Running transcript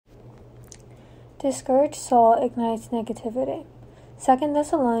Discouraged soul ignites negativity. 2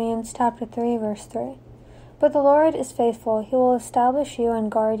 Thessalonians chapter 3, verse 3. But the Lord is faithful. He will establish you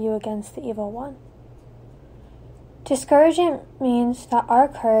and guard you against the evil one. Discouragement means that our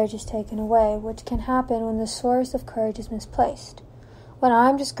courage is taken away, which can happen when the source of courage is misplaced. When I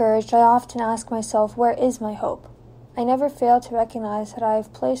am discouraged, I often ask myself, where is my hope? I never fail to recognize that I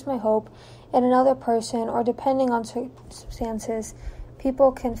have placed my hope in another person, or depending on circumstances,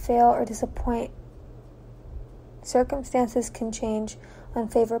 people can fail or disappoint. Circumstances can change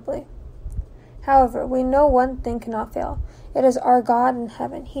unfavorably. However, we know one thing cannot fail. It is our God in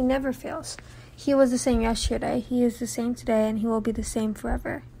heaven. He never fails. He was the same yesterday, He is the same today, and He will be the same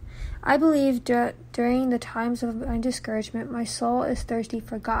forever. I believe during the times of my discouragement, my soul is thirsty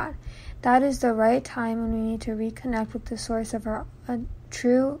for God. That is the right time when we need to reconnect with the source of our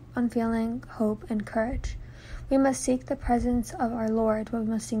true, unfailing hope and courage. We must seek the presence of our Lord. We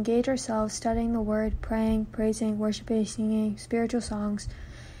must engage ourselves studying the Word, praying, praising, worshiping, singing spiritual songs,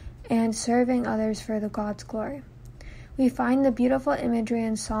 and serving others for the God's glory. We find the beautiful imagery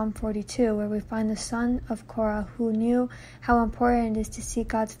in Psalm 42, where we find the son of Korah who knew how important it is to seek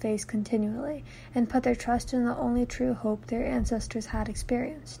God's face continually and put their trust in the only true hope their ancestors had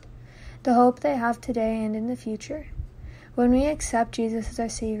experienced, the hope they have today and in the future. When we accept Jesus as our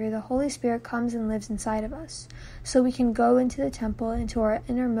Savior, the Holy Spirit comes and lives inside of us, so we can go into the temple, into our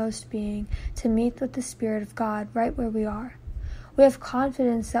innermost being, to meet with the Spirit of God right where we are. We have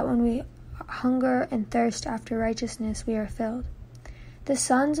confidence that when we hunger and thirst after righteousness, we are filled. The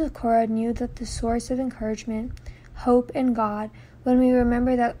sons of Korah knew that the source of encouragement, hope in God, when we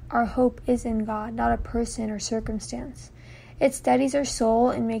remember that our hope is in God, not a person or circumstance. It steadies our soul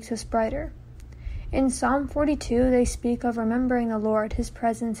and makes us brighter. In Psalm 42, they speak of remembering the Lord, His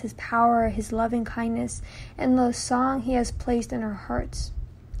presence, His power, His loving kindness, and the song He has placed in our hearts.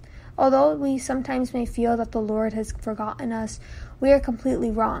 Although we sometimes may feel that the Lord has forgotten us, we are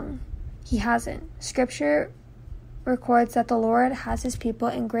completely wrong. He hasn't. Scripture records that the Lord has His people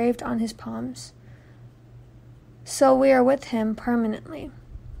engraved on His palms, so we are with Him permanently.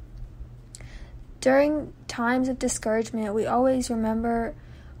 During times of discouragement, we always remember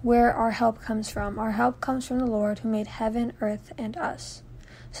where our help comes from. Our help comes from the Lord who made heaven, earth, and us.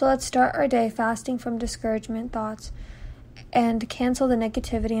 So let's start our day fasting from discouragement thoughts and cancel the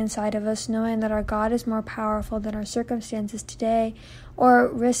negativity inside of us, knowing that our God is more powerful than our circumstances today or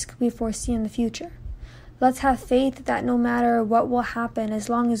risk we foresee in the future. Let's have faith that no matter what will happen, as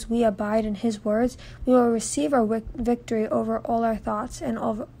long as we abide in His words, we will receive our victory over all our thoughts, and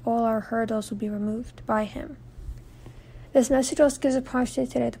all our hurdles will be removed by Him. This message also gives a promise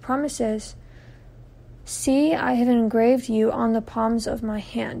today. The promise is, "See, I have engraved you on the palms of my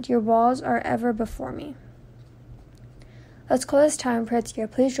hand. Your walls are ever before me." Let's close this time in prayer together.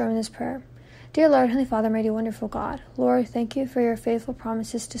 Please join me in this prayer. Dear Lord, Heavenly Father, mighty, wonderful God, Lord, thank You for Your faithful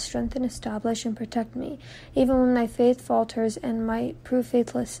promises to strengthen, establish, and protect me, even when my faith falters and might prove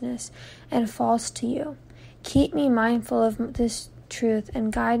faithlessness and false to You. Keep me mindful of this truth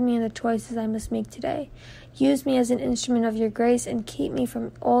and guide me in the choices I must make today. Use me as an instrument of Your grace and keep me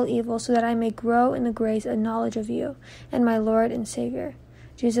from all evil, so that I may grow in the grace and knowledge of You and my Lord and Savior,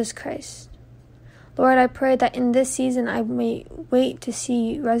 Jesus Christ. Lord, I pray that in this season I may wait to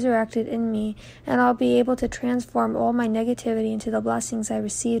see You resurrected in me, and I'll be able to transform all my negativity into the blessings I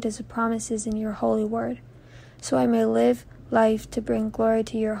received as the promises in Your holy word, so I may live life to bring glory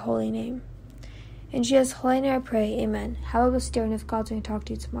to Your holy name. In Jesus' holy name I pray, amen. Have a blessed day, and if God's going to talk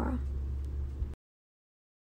to you tomorrow.